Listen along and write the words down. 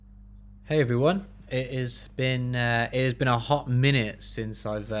Hey everyone! It has been a hot minute since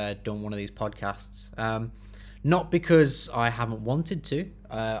I've done one of these podcasts. Not because I haven't wanted to.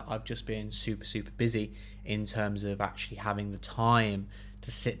 I've just been super busy in terms of actually having the time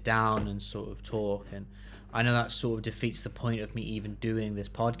to sit down and sort of talk. And I know that sort of defeats the point of me even doing this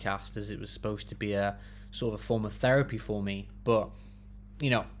podcast, as it was supposed to be a sort of a form of therapy for me. But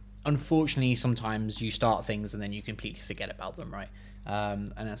unfortunately, sometimes you start things and then you completely forget about them, right?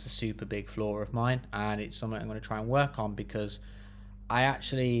 And that's a super big flaw of mine, and it's something I'm going to try and work on, because I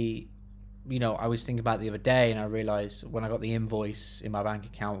actually, I was thinking about it the other day, and I realized when I got the invoice in my bank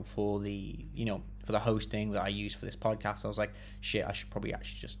account for the hosting that I use for this podcast, I was like, shit, I should probably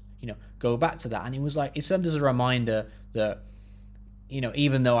actually just, go back to that. And it was like, it served as a reminder that,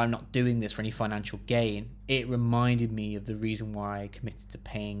 even though I'm not doing this for any financial gain, it reminded me of the reason why I committed to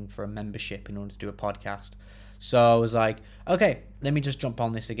paying for a membership in order to do a podcast. So I was like, okay, let me just jump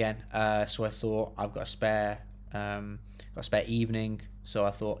on this again. So I thought, I've got a spare evening. So I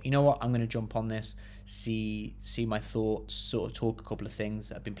thought, you know what, I'm going to jump on this, see my thoughts, sort of talk a couple of things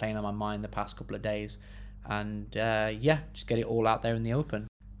that have been playing on my mind the past couple of days, and just get it all out there in the open.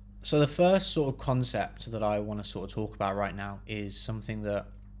 So the first sort of concept that I want to sort of talk about right now is something that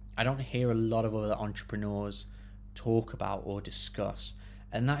I don't hear a lot of other entrepreneurs talk about or discuss.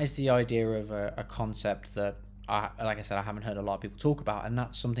 And that is the idea of a concept that, like I said, I haven't heard a lot of people talk about, and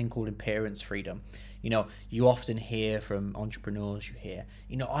that's something called appearance freedom. You often hear from entrepreneurs,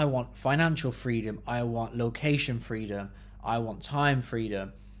 I want financial freedom, I want location freedom, I want time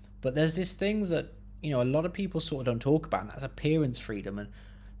freedom. But there's this thing that, a lot of people sort of don't talk about, and that's appearance freedom. And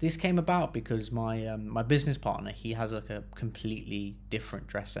this came about because my business partner, he has like a completely different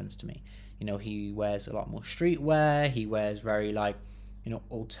dress sense to me. He wears a lot more streetwear, he wears very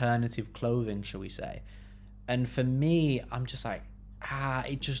alternative clothing, shall we say. And for me, I'm just like,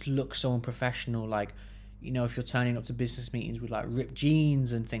 it just looks so unprofessional. Like, if you're turning up to business meetings with like ripped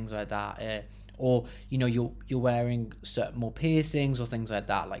jeans and things like that, or you're wearing certain more piercings or things like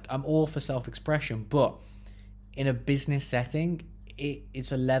that. Like, I'm all for self-expression, but in a business setting,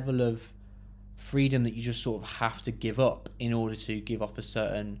 it's a level of freedom that you just sort of have to give up in order to give off a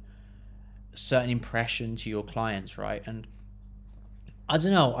certain impression to your clients, right? And I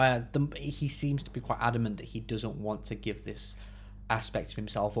don't know. He seems to be quite adamant that he doesn't want to give this aspect of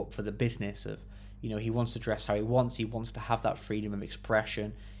himself up for the business of, he wants to dress how he wants. He wants to have that freedom of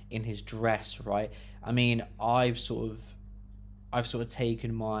expression in his dress, right? I mean, I've sort of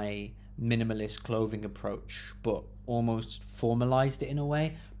taken my minimalist clothing approach, but almost formalized it in a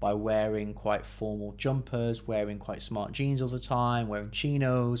way by wearing quite formal jumpers, wearing quite smart jeans all the time, wearing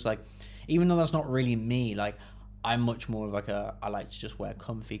chinos. Like, even though that's not really me, like, I'm much more of I like to just wear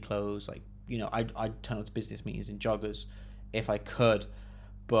comfy clothes. Like, I'd turn up to business meetings in joggers if I could,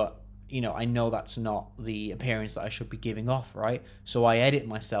 but, I know that's not the appearance that I should be giving off, right? So I edit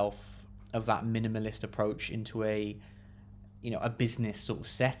myself of that minimalist approach into a business sort of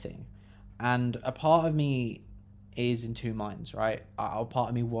setting. And a part of me is in two minds, right? A part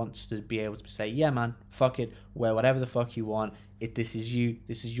of me wants to be able to say, yeah, man, fuck it, wear whatever the fuck you want. If this is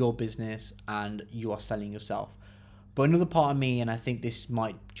your business, and you are selling yourself. But another part of me, and I think this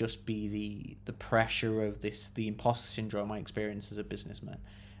might just be the pressure of the imposter syndrome I experience as a businessman,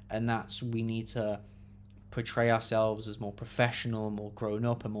 and that's, we need to portray ourselves as more professional, more grown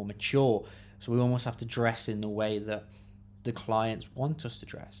up, and more mature. So we almost have to dress in the way that the clients want us to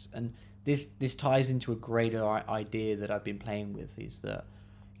dress. And this ties into a greater idea that I've been playing with, is that,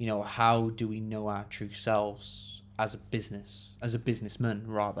 how do we know our true selves as a businessman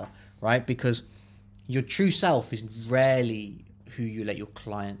rather, right? Because your true self is rarely who you let your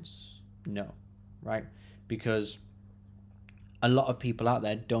clients know, right? Because a lot of people out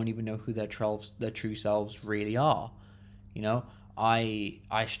there don't even know who their true selves really are.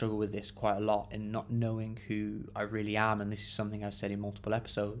 I struggle with this quite a lot, in not knowing who I really am, and this is something I've said in multiple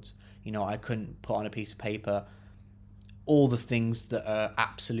episodes. I couldn't put on a piece of paper all the things that are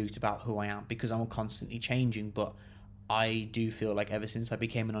absolute about who I am, because I'm constantly changing. But I do feel like ever since I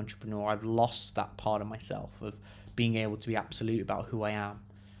became an entrepreneur, I've lost that part of myself of being able to be absolute about who I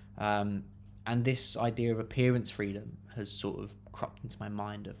am. And this idea of appearance freedom has sort of cropped into my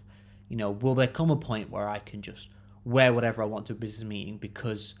mind of, will there come a point where I can just wear whatever I want to a business meeting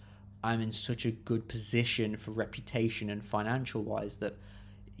because I'm in such a good position for reputation and financial wise that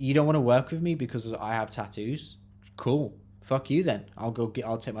you don't want to work with me because I have tattoos? Cool. Fuck you then. I'll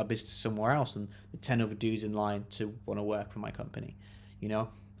take my business somewhere else, and the 10 other dudes in line to want to work for my company,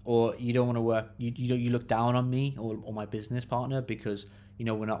 or you don't want to work, you look down on me or my business partner because,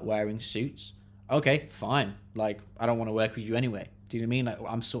 we're not wearing suits. Okay, fine. Like, I don't want to work with you anyway. Do you know what I mean? Like,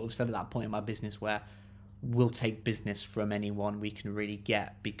 I'm sort of still at that point in my business where we'll take business from anyone we can really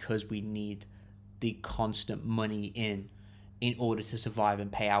get, because we need the constant money in order to survive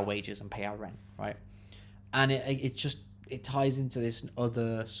and pay our wages and pay our rent, right? And it ties into this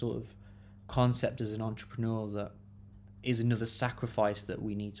other sort of concept as an entrepreneur, that is another sacrifice that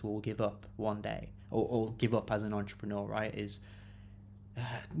we need to all give up one day, or give up as an entrepreneur, right? Is,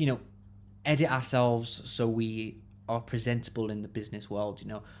 edit ourselves so we are presentable in the business world,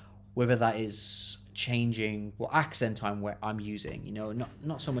 whether that is changing what accent I'm using,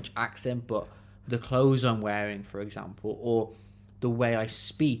 not so much accent, but the clothes I'm wearing, for example, or the way I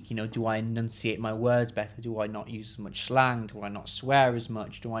speak. Do I enunciate my words better? Do I not use as much slang? Do I not swear as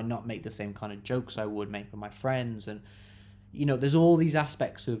much? Do I not make the same kind of jokes I would make with my friends? And there's all these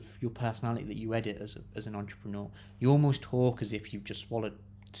aspects of your personality that you edit as an entrepreneur. You almost talk as if you've just swallowed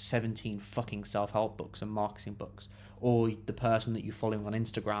 17 fucking self-help books and marketing books, or the person that you're following on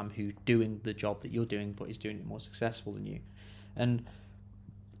Instagram who's doing the job that you're doing but is doing it more successful than you. And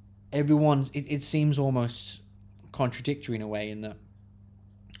it seems almost contradictory in a way, in that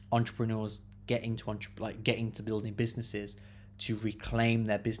entrepreneurs getting to building businesses to reclaim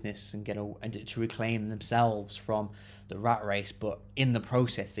their business and to reclaim themselves from the rat race, but in the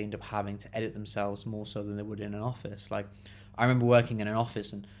process they end up having to edit themselves more so than they would in an office. Like, I remember working in an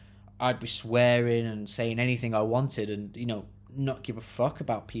office and I'd be swearing and saying anything I wanted, and not give a fuck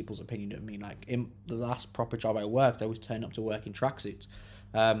about people's opinion of me. Like, in the last proper job I worked, I was turning up to work in tracksuits,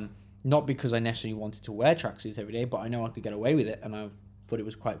 not because I necessarily wanted to wear tracksuits every day, but I know I could get away with it, and I thought it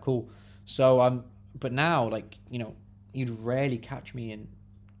was quite cool. So but now, you'd rarely catch me in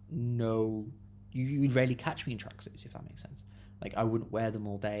you'd rarely catch me in tracksuits, if that makes sense. Like, I wouldn't wear them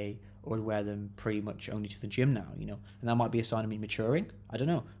all day, or I'd wear them pretty much only to the gym now, and that might be a sign of me maturing, I don't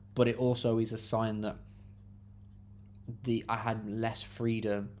know, but it also is a sign that I had less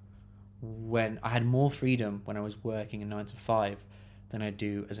freedom I had more freedom when I was working a 9 to 5 than I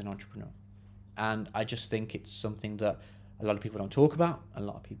do as an entrepreneur. And I just think it's something that a lot of people don't talk about, a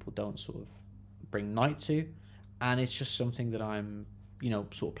lot of people don't sort of bring light to, and it's just something that I'm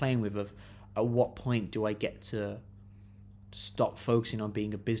sort of playing with, of at what point do I get to stop focusing on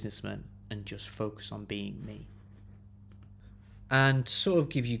being a businessman and just focus on being me. And to sort of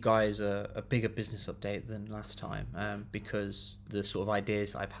give you guys a bigger business update than last time, because the sort of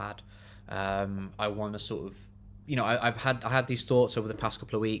ideas I've had, I want to sort of, I had these thoughts over the past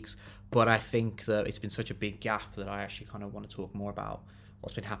couple of weeks, but I think that it's been such a big gap that I actually kind of want to talk more about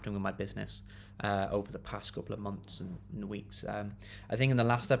what's been happening with my business over the past couple of months and weeks. I think in the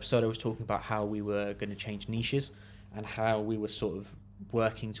last episode I was talking about how we were going to change niches, and how we were sort of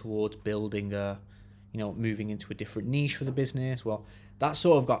working towards building moving into a different niche for the business. Well, that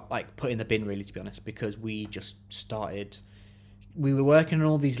sort of got put in the bin, really, to be honest, because we were working on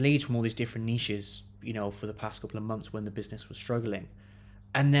all these leads from all these different niches, for the past couple of months when the business was struggling.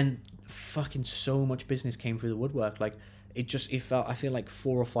 And then fucking so much business came through the woodwork. I feel like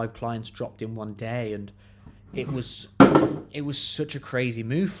 4 or 5 clients dropped in one day, and it was such a crazy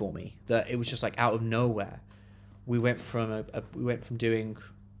move for me that it was just out of nowhere. We went from doing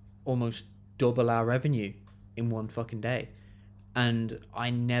almost double our revenue in one fucking day, and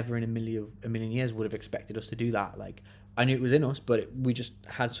I never in a million years would have expected us to do that. I knew it was in us, but we just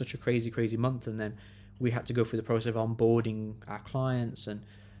had such a crazy month, and then we had to go through the process of onboarding our clients and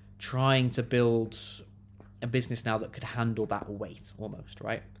trying to build a business now that could handle that weight almost,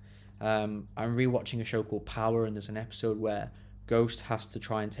 right? I'm rewatching a show called Power, and there's an episode where Ghost has to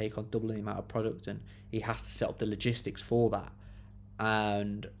try and take on double the amount of product, and he has to set up the logistics for that.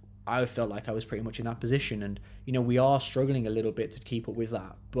 And I felt like I was pretty much in that position, and we are struggling a little bit to keep up with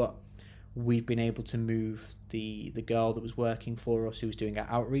that, but we've been able to move the girl that was working for us, who was doing our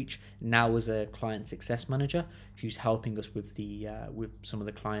outreach, now as a client success manager, who's helping us with with some of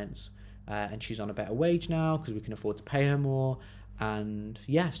the clients, and she's on a better wage now because we can afford to pay her more. And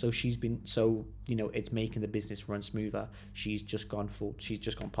so it's making the business run smoother. She's just gone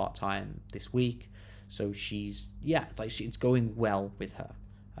part-time this week, so it's going well with her.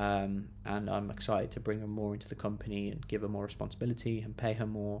 And I'm excited to bring her more into the company and give her more responsibility and pay her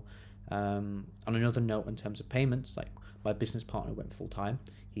more. On another note, in terms of payments, my business partner went full-time.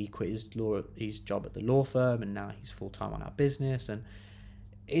 He quit his job at the law firm, and now he's full-time on our business, and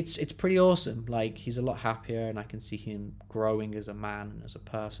it's pretty awesome. He's a lot happier, and I can see him growing as a man and as a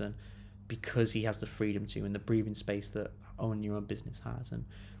person because he has the freedom to, and the breathing space that owning your own business has. And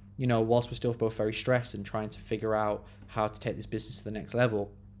whilst we're still both very stressed and trying to figure out how to take this business to the next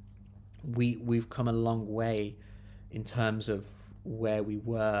level, we've come a long way in terms of where we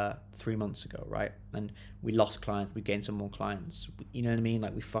were 3 months ago, right? And we lost clients, we gained some more clients. You know what I mean?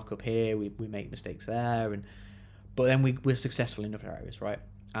 Like we fuck up here, we make mistakes there, but then we're successful in other areas, right?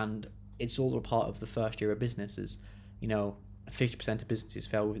 And it's all a part of the first year of businesses. 50% of businesses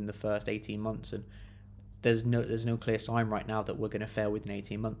fail within the first 18 months, and there's no clear sign right now that we're going to fail within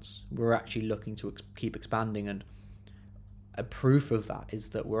 18 months. We're actually looking to keep expanding, and a proof of that is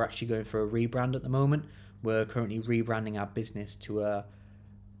that we're actually going for a rebrand at the moment. We're currently rebranding our business to a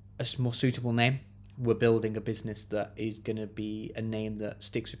more suitable name. We're building a business that is going to be a name that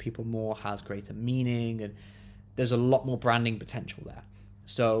sticks with people more, has greater meaning, and there's a lot more branding potential there.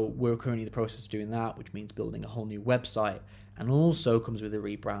 So we're currently in the process of doing that, which means building a whole new website, and also comes with a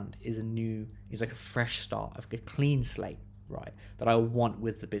rebrand is like a fresh start, like a clean slate, right? That I want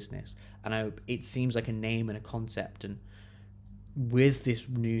with the business, and it seems like a name and a concept, and with this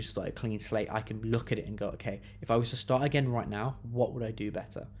new clean slate, I can look at it and go, okay, if I was to start again right now, what would I do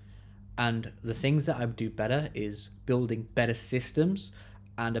better? And the things that I would do better is building better systems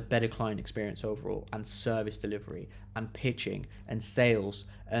and a better client experience overall, and service delivery, and pitching, and sales,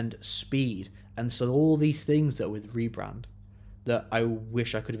 and speed. And so all these things that are with rebrand that I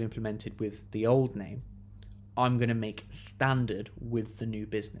wish I could have implemented with the old name, I'm going to make standard with the new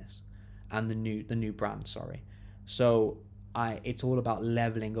business and the new brand, sorry. So it's all about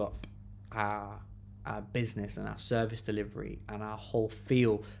leveling up our business and our service delivery and our whole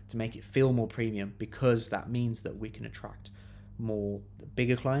feel to make it feel more premium, because that means that we can attract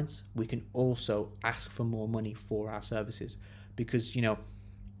bigger clients. We can also ask for more money for our services, because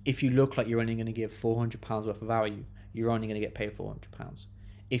if you look like you're only going to give £400 worth of value, you're only going to get paid £400.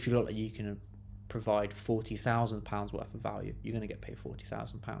 If you look like you can provide £40,000 worth of value, you're going to get paid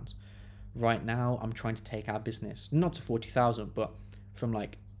 £40,000. Right now, I'm trying to take our business not to 40,000, but from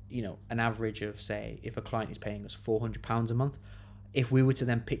an average of, say, if a client is paying us £400 a month, if we were to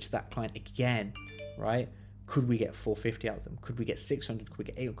then pitch that client again, right? Could we get 450 out of them? Could we get 600? Could we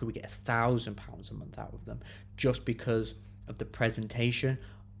get 800? Could we get £1,000 a month out of them? Just because of the presentation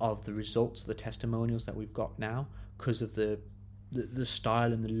of the results, the testimonials that we've got now, because of the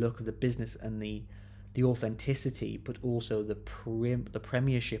style and the look of the business and the authenticity, but also the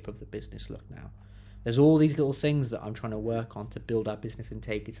premiership of the business look now. There's all these little things that I'm trying to work on to build our business and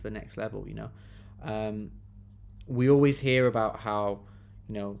take it to the next level. We always hear about how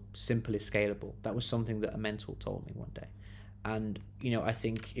simple is scalable. That was something that a mentor told me one day. And I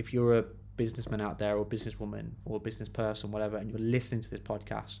think if you're a businessman out there, or businesswoman, or business person, whatever, and you're listening to this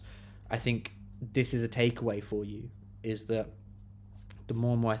podcast, I think this is a takeaway for you, is that the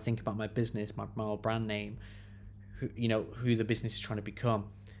more and more I think about my business, my brand name, who the business is trying to become,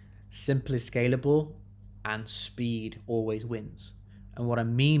 simple is scalable, and speed always wins. And what I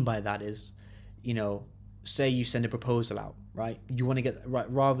mean by that is, say you send a proposal out, right? You want to get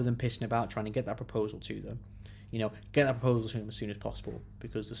right, rather than pissing about trying to get that proposal to them, get that proposal to them as soon as possible,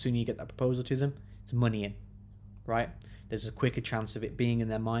 because the sooner you get that proposal to them, it's money in, right? There's a quicker chance of it being in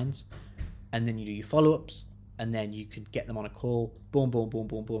their minds, and then you do your follow-ups, and then you could get them on a call, boom, boom, boom,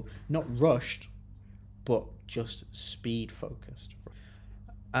 boom, boom. Not rushed, but just speed focused.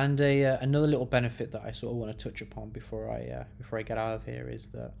 And another little benefit that I sort of want to touch upon before I get out of here is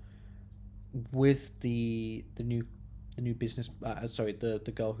that with the new business,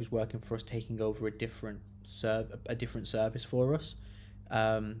 the girl who's working for us taking over a different service for us,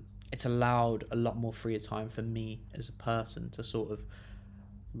 it's allowed a lot more freer time for me as a person to sort of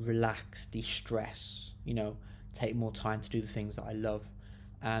relax, de-stress, take more time to do the things that I love.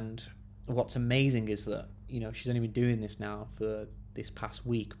 And what's amazing is that she's only been doing this now for this past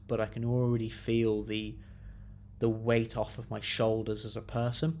week, but I can already feel the weight off of my shoulders as a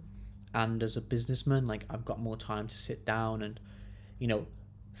person and as a businessman. Like, I've got more time to sit down and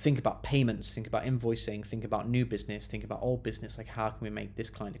think about payments, think about invoicing, think about new business, think about old business. Like, how can we make this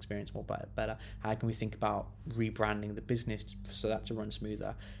client experience more better? How can we think about rebranding the business so that to run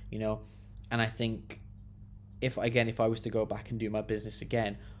smoother? And I think if I was to go back and do my business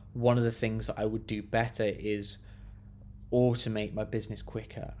again, one of the things that I would do better is automate my business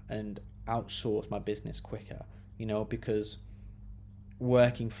quicker and outsource my business quicker, because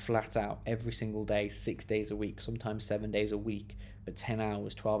working flat out every single day, 6 days a week, sometimes 7 days a week, but 10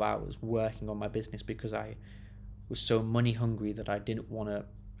 hours, 12 hours working on my business because I was so money hungry that I didn't want to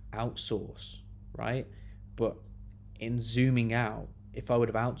outsource, right? But in zooming out, if I would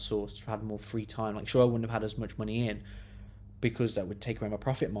have outsourced, had more free time, like, sure, I wouldn't have had as much money in because that would take away my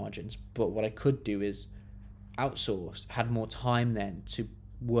profit margins. But what I could do is outsourced, had more time then to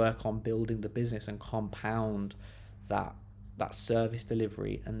work on building the business and compound that service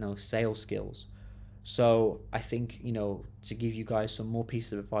delivery and those sales skills. So I think, to give you guys some more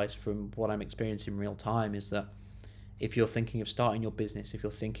pieces of advice from what I'm experiencing in real time is that if you're thinking of starting your business, if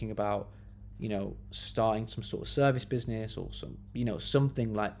you're thinking about, starting some sort of service business or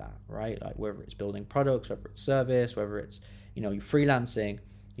something like that, right? Like whether it's building products, whether it's service, whether it's, you're freelancing,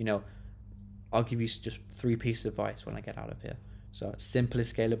 I'll give you just 3 pieces of advice when I get out of here. So simple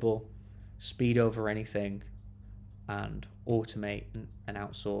is scalable, speed over anything, and automate and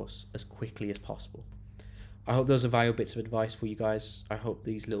outsource as quickly as possible. I hope those are valuable bits of advice for you guys. I hope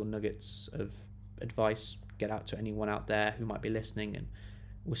these little nuggets of advice get out to anyone out there who might be listening and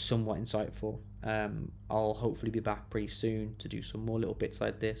was somewhat insightful. I'll hopefully be back pretty soon to do some more little bits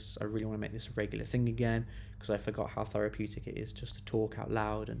like this. I really want to make this a regular thing again because I forgot how therapeutic it is just to talk out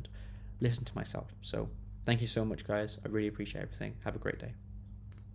loud and listen to myself. So thank you so much, guys. I really appreciate everything. Have a great day.